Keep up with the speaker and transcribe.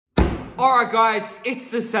Alright guys,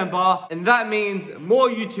 it's December, and that means more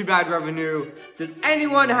YouTube ad revenue. Does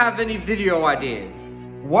anyone have any video ideas?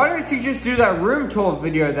 Why don't you just do that room tour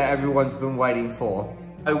video that everyone's been waiting for?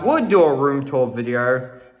 I would do a room tour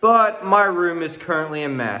video, but my room is currently a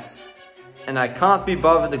mess, and I can't be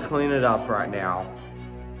bothered to clean it up right now.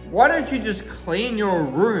 Why don't you just clean your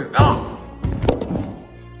room? Oh!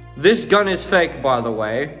 This gun is fake, by the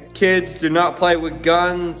way. Kids, do not play with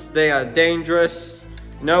guns. They are dangerous.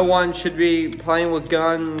 No one should be playing with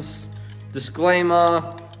guns.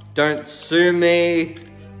 Disclaimer, don't sue me.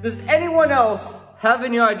 Does anyone else have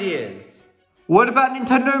any ideas? What about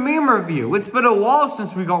Nintendo meme review? It's been a while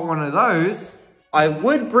since we got one of those. I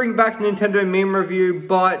would bring back Nintendo meme review,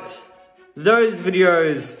 but those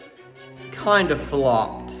videos kind of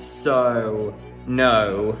flopped, so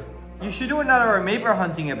no. You should do another Amiibo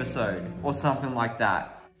hunting episode or something like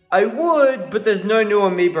that. I would, but there's no new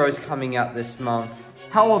Amiibos coming out this month.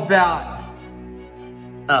 How about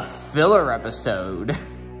a filler episode?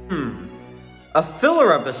 A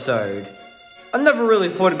filler episode? I never really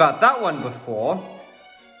thought about that one before.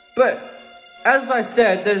 But as I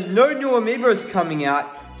said, there's no new Amiibos coming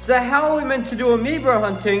out, so how are we meant to do Amiibo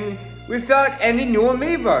hunting without any new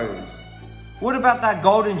Amiibos? What about that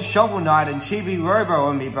Golden Shovel Knight and Chibi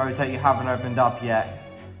Robo Amiibos that you haven't opened up yet?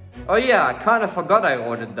 Oh yeah, I kind of forgot I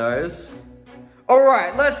ordered those.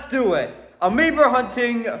 Alright, let's do it. Amiibo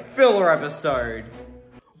hunting filler episode.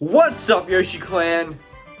 What's up, Yoshi Clan?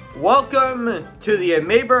 Welcome to the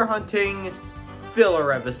Amiibo hunting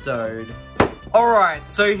filler episode. Alright,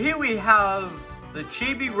 so here we have the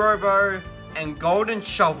Chibi Robo and Golden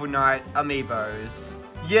Shovel Knight Amiibos.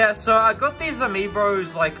 Yeah, so I got these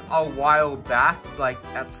Amiibos like a while back, like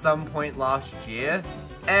at some point last year,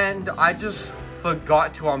 and I just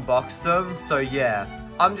forgot to unbox them, so yeah.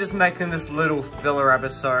 I'm just making this little filler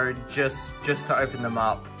episode just to open them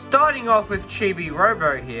up. Starting off with Chibi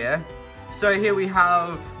Robo here. So here we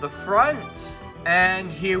have the front,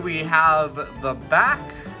 and here we have the back.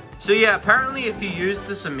 So yeah, apparently if you use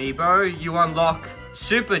this Amiibo, you unlock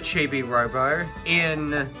Super Chibi Robo in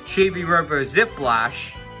Chibi Robo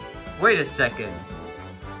Ziplash. Wait a second.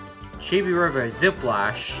 Chibi Robo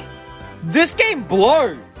Ziplash. This game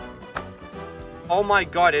blows! Oh my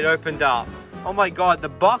god, it opened up. Oh my god, the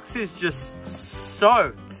box is just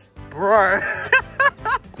soaked. Bro.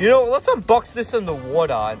 You know, let's unbox this in the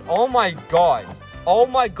water. And oh my god. Oh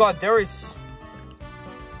my god, there is...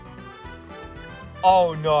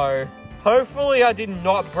 Oh no. Hopefully I did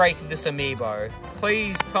not break this Amiibo.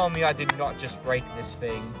 Please tell me I did not just break this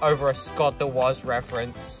thing over a Scott the Woz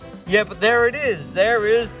reference. Yeah, but there it is. There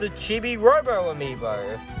is the Chibi Robo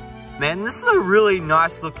Amiibo. Man, this is a really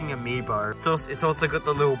nice looking Amiibo. It's also got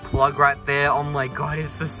the little plug right there. Oh my god,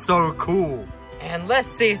 it's just so cool. And let's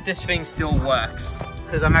see if this thing still works,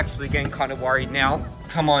 because I'm actually getting kind of worried now.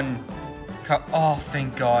 Come on. Oh,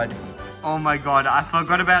 thank god. Oh my god, I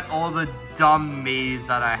forgot about all the dumb me's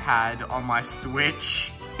that I had on my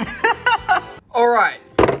Switch. Alright,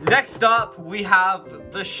 next up we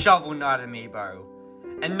have the Shovel Knight Amiibo.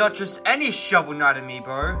 And not just any Shovel Knight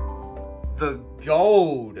Amiibo, the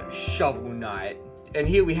Gold Shovel Knight. And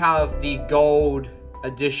here we have the Gold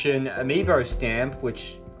Edition Amiibo stamp,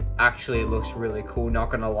 which actually looks really cool, not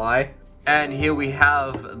gonna lie. And here we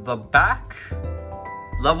have the back.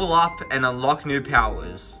 Level up and unlock new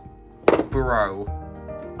powers. Bro.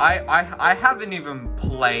 I haven't even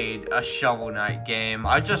played a Shovel Knight game.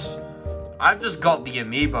 I've just got the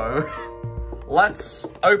Amiibo. Let's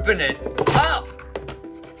open it up.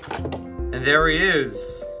 And there he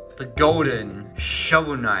is. The Golden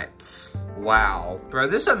Shovel Knight. Wow. Bro,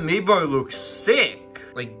 this Amiibo looks sick.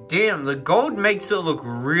 Like, damn, the gold makes it look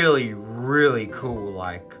really, really cool.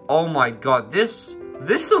 Like, oh my god, this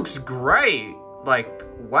looks great. Like,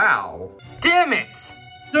 wow. Damn it!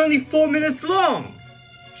 It's only 4 minutes long.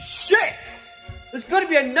 Shit! There's gotta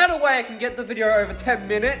be another way I can get the video over 10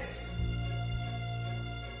 minutes.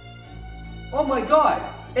 Oh my god,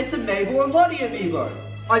 it's a Mabel and Lottie Amiibo.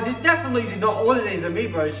 I definitely did not order these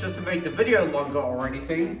Amiibos just to make the video longer or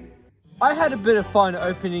anything. I had a bit of fun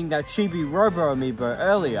opening that Chibi Robo Amiibo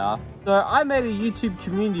earlier, so I made a YouTube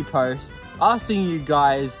community post asking you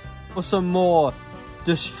guys for some more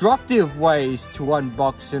destructive ways to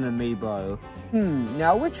unbox an Amiibo.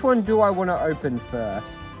 Now which one do I want to open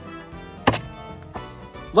first?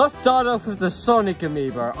 Let's start off with the Sonic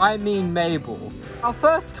Amiibo, I mean Mabel. Our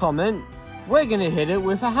first comment, we're gonna hit it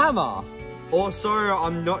with a hammer. Also,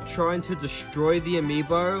 I'm not trying to destroy the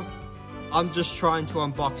Amiibo, I'm just trying to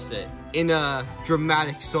unbox it in a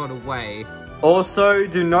dramatic sort of way. Also,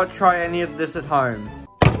 do not try any of this at home.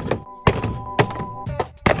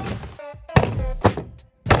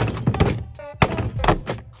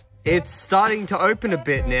 It's starting to open a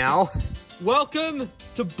bit now. Welcome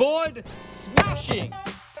to board smashing.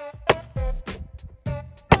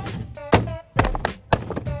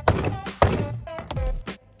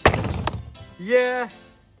 Yeah,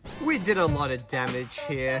 we did a lot of damage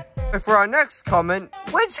here. So for our next comment,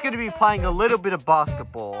 we're just going to be playing a little bit of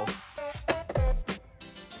basketball.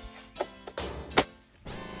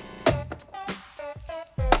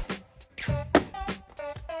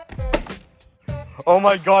 Oh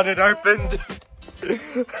my god, it opened!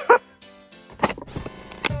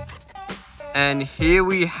 And here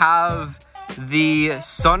we have the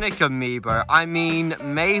Sonic Amiibo. I mean,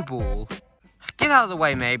 Mabel. Get out of the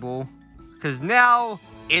way, Mabel. Because now,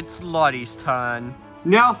 it's Lottie's turn.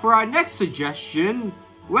 Now for our next suggestion,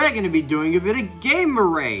 we're going to be doing a bit of gamer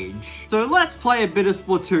rage. So let's play a bit of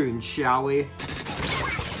Splatoon, shall we?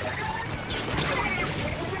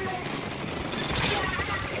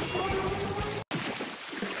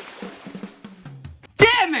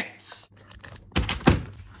 Damn it!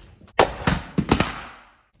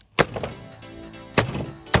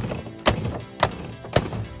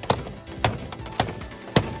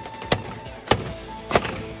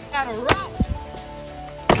 At a route.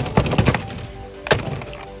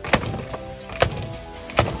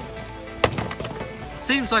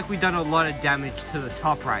 Seems like we've done a lot of damage to the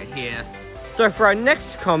top right here. So for our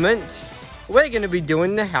next comment, we're going to be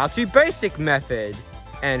doing the how to basic method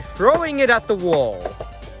and throwing it at the wall.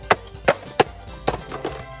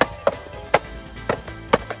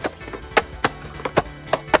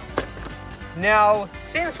 Now,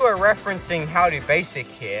 since we're referencing how to basic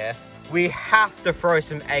here, we have to throw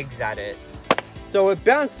some eggs at it. So it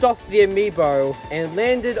bounced off the Amiibo and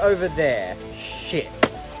landed over there. Shit.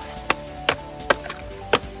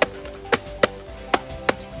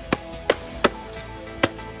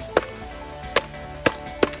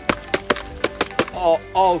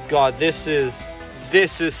 Oh god, this is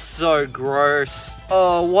so gross.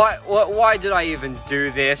 Oh, why did I even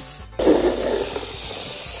do this?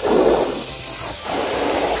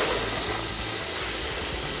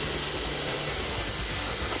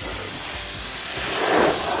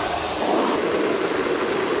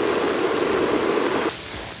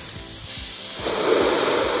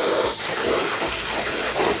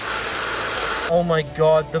 Oh my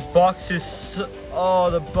god, the box is so,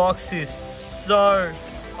 the box is soaked.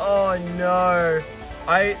 Oh no.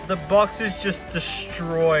 The box is just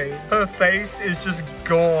destroyed. Her face is just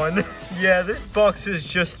gone. Yeah, this box is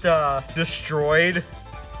just destroyed.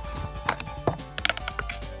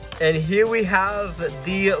 And here we have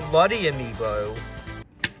the Lottie Amiibo.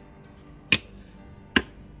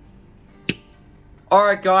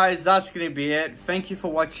 Alright guys, that's gonna be it. Thank you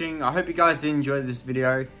for watching. I hope you guys did enjoy this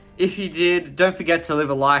video. If you did, don't forget to leave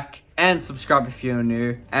a like and subscribe if you're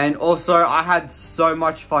new. And also, I had so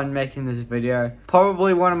much fun making this video.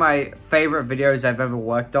 Probably one of my favorite videos I've ever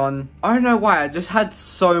worked on. I don't know why, I just had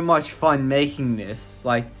so much fun making this.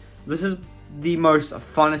 Like, this is the most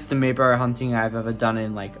funnest Amiibo hunting I've ever done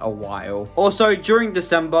in like a while. Also, during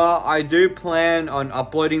December, I do plan on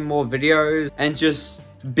uploading more videos and just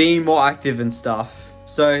being more active and stuff.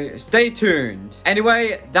 So, stay tuned.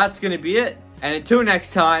 Anyway, that's gonna be it. And until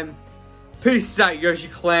next time, peace out, Yoshi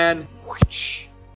Clan.